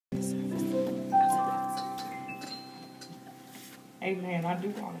Amen. I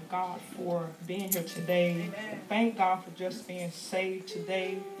do honor God for being here today. Thank God for just being saved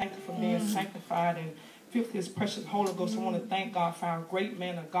today. Thank you for being sanctified and filled with His precious Holy Ghost. I want to thank God for our great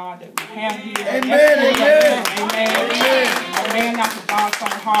man of God that we have here. Amen. Amen. A man after God's own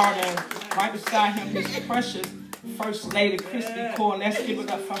heart, and right beside him, His precious First Lady, Christy Core. Let's give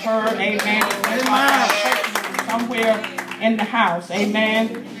it up for her. Amen. Somewhere in the house.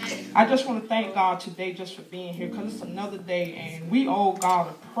 Amen. I just want to thank God today just for being here, because it's another day and we owe God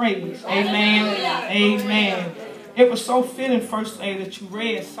a praise. Amen. Amen. It was so fitting, First Lady, that you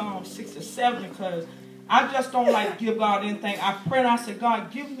read Psalm 67, because I just don't like to give God anything. I prayed, I said,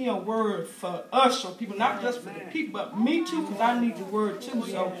 God, give me a word for us, or people, not just for the people, but me too, because I need the word too.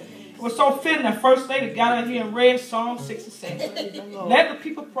 So it was so fitting that First Lady got out here and read Psalm 67. Let the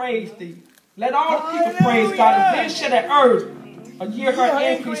people praise thee. Let all the people praise God. And then shall the earth a year her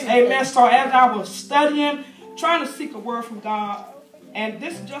increase. Amen. So as I was studying, trying to seek a word from God, and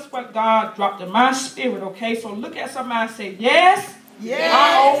this is just what God dropped in my spirit, okay? So look at somebody and say, yes,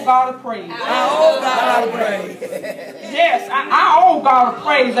 I owe God a praise. I owe God a praise. Yes, I owe God a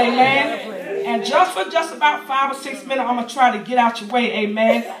praise, amen. And just for about 5 or 6 minutes, I'm going to try to get out your way,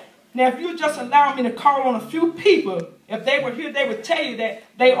 amen. Now, if you just allow me to call on a few people, if they were here, they would tell you that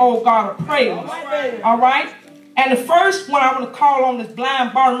they owe God a praise. All right? And the first one I want to call on is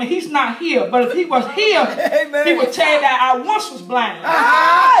blind Bartimaeus. He's not here, but if he was here, he would tell you that I once was blind.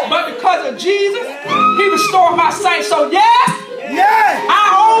 But because of Jesus, He restored my sight. So yes,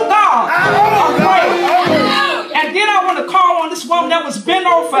 I owe God a praise. And then I want to call on this woman that was bent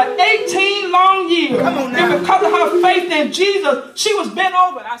over for 18 long years. And because of her faith in Jesus, she was bent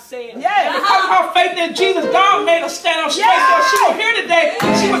over. I said, because of her faith in Jesus, God made her stand up straight. So if she was here today,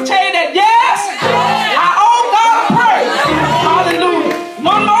 she would tell you that, yes, I owe God a praise. Hallelujah.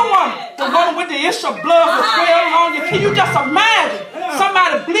 One more woman, the woman with the issue of blood for 12 long years. Can you just imagine?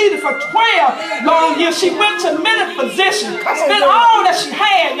 Somebody bleeding for 12 long years. She went to many physicians, spent all that she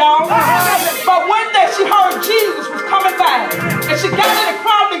had, y'all. But one day she heard Jesus was coming back, and she got in the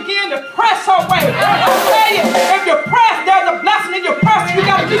crowd and began to press her way. I tell you, if you press, there's a blessing in your press. You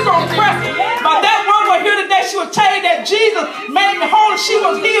got to keep on pressing. But that woman here today, she would tell you that Jesus made me whole. She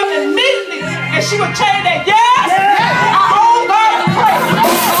was healed immediately, and she would tell you that, yes, I owe God a praise.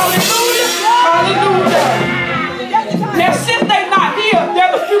 Hallelujah. Hallelujah. Now, since they're not here,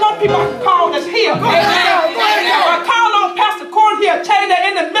 there's a few more people I can call that's here. Amen. I call on Pastor Corn here, tell you that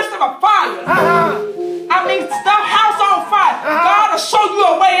in the midst of a fire, I mean, stuff house on fire, God will show you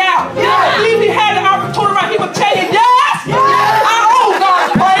a way out. If he had the opportunity right, he would tell you, yes, I owe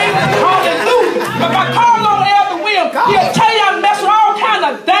God praise. Hallelujah. But if I call on Elder Will, he'll tell you I'm messing with all kinds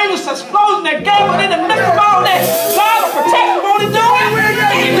of dangerous explosions that gave within the midst of all that. God will protect you. Won't he do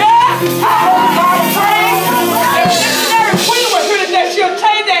it? Yes, I owe God praise. Queen was here today, she'll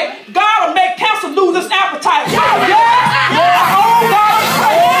tell you that God will make cancer lose its appetite. I owe God a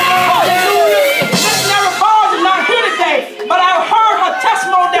praise. Hallelujah. Missionary Bars is not here today, but I heard her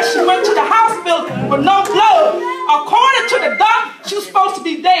testimony that she went to the hospital with no blood. According to the doctor, she was supposed to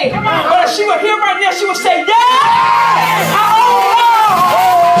be dead. But if she were here right now, she would say, I owe God.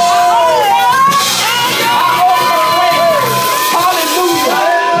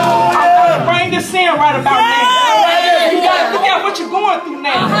 Hallelujah. I'm going to bring this in right about now. Look at what you're going through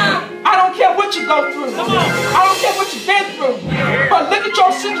now. I don't care what you go through. I don't care what you've been through. But look at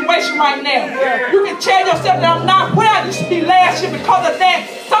your situation right now. You can tell yourself that I'm not where I used to be last year because of that.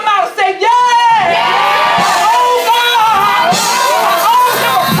 Somebody say, oh God, I owe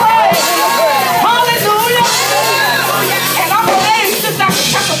Him a praise. Hallelujah. And I'm amazed since I can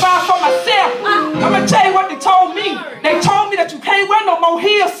testify for myself. I'm going to tell you what they told me. They told me that you can't wear no more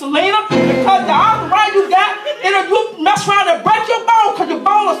heels, Selena, because the arthritis you got, you mess around and break your bone, because your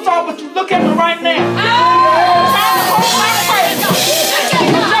bone is soft, but you look at me right now.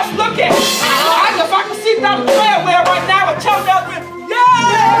 Just look at me. If I can see Dr. Treadwell right now, I would tell them,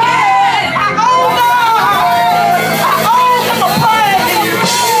 I owe God. I owe Him a praise.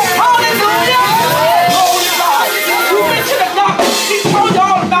 Hallelujah. Glory to God. You went to the doctor, he told you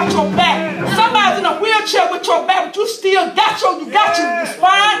all about your back. Somebody's in a wheelchair with your back, but you still got your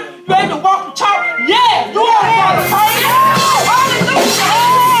spine. You able to walk and talk. Yeah, you owe God a praise.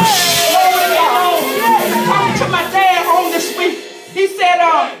 Talking to my dad home this week, he said,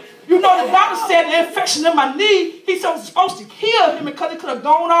 you know, the doctor said the infection in my knee, he said it was supposed to kill him because it could have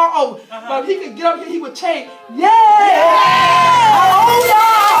gone all over. But he could get up here, he would change. I owe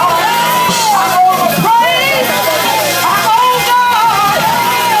God. I owe Him a praise. I owe God.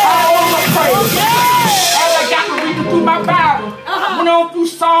 I owe Him a praise. As I got to read through my Bible, I went on through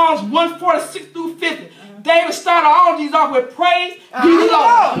Psalms 146 through 50. David started all these off with praise be the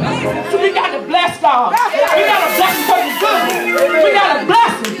Lord. So we got to bless God. We got to bless him because he's good. We got to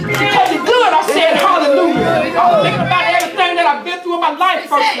bless him because he's good. I said hallelujah. I was thinking about everything that I've been through in my life,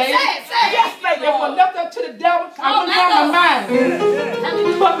 First Lady. Yes, lady. If I left up to the devil, I wouldn't have my mind.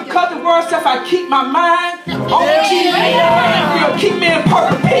 But because the word says I keep my mind on Jesus, he'll keep me in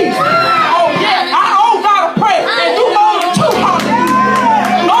perfect peace. Oh yeah, I owe God a praise. And you owe him too,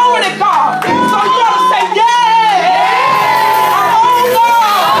 hallelujah. Glory to God. So you got to say, yeah.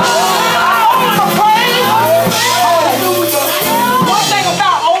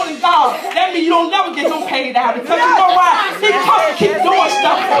 You'll never get him paid out because you know why? He comes to keep doing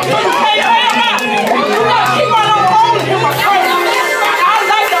stuff for you. So you can't pay him out. You gotta keep on owning him a praise. I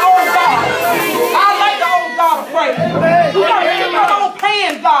like the old God. I like the old God of praise. You gotta keep on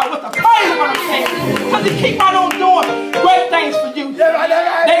paying God with the praise, what I'm saying. Because he keep on doing great things for you.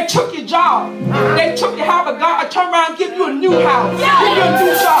 They took your job. They took your house, but God turned around and give you a new house. Give you a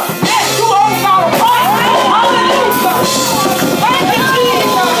new job. Yes, you owe God a praise. Hallelujah. Thank you,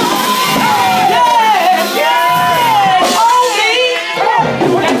 Jesus.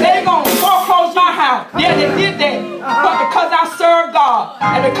 Yeah, they did that. But because I serve God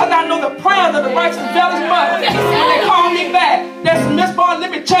and because I know the prayers of the righteous availeth much, when they call me back, they said, Miss Boy,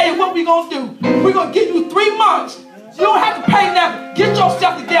 let me tell you what we're going to do. We're going to give you 3 months. You don't have to pay nothing. Get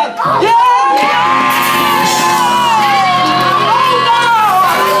yourself together.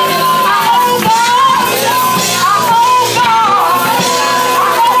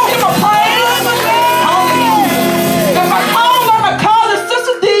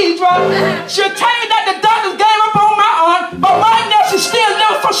 She'll tell you that the doctors gave up on my aunt, but right now she's still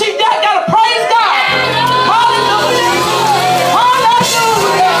living, so she got to praise God. Hallelujah.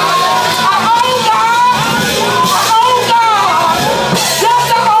 Hallelujah. I owe God. I owe God. Yes,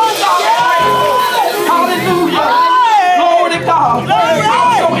 I owe God. Hallelujah. Glory to God. I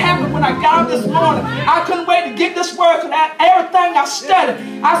was so happy when I got up this morning. I couldn't wait to get this word because everything I studied.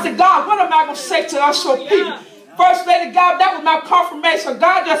 I said, God, what am I going to say to us your people? First Lady, God, that was my confirmation.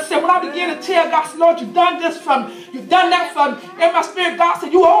 God just said, when I began to tell God, I said, Lord, you've done this for me. You've done that for me. In my spirit, God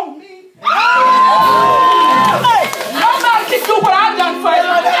said, you owe me. Nobody can do what I've done for you.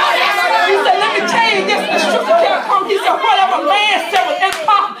 He said, let me tell you this. The scripture can't come. He said, whatever man said was in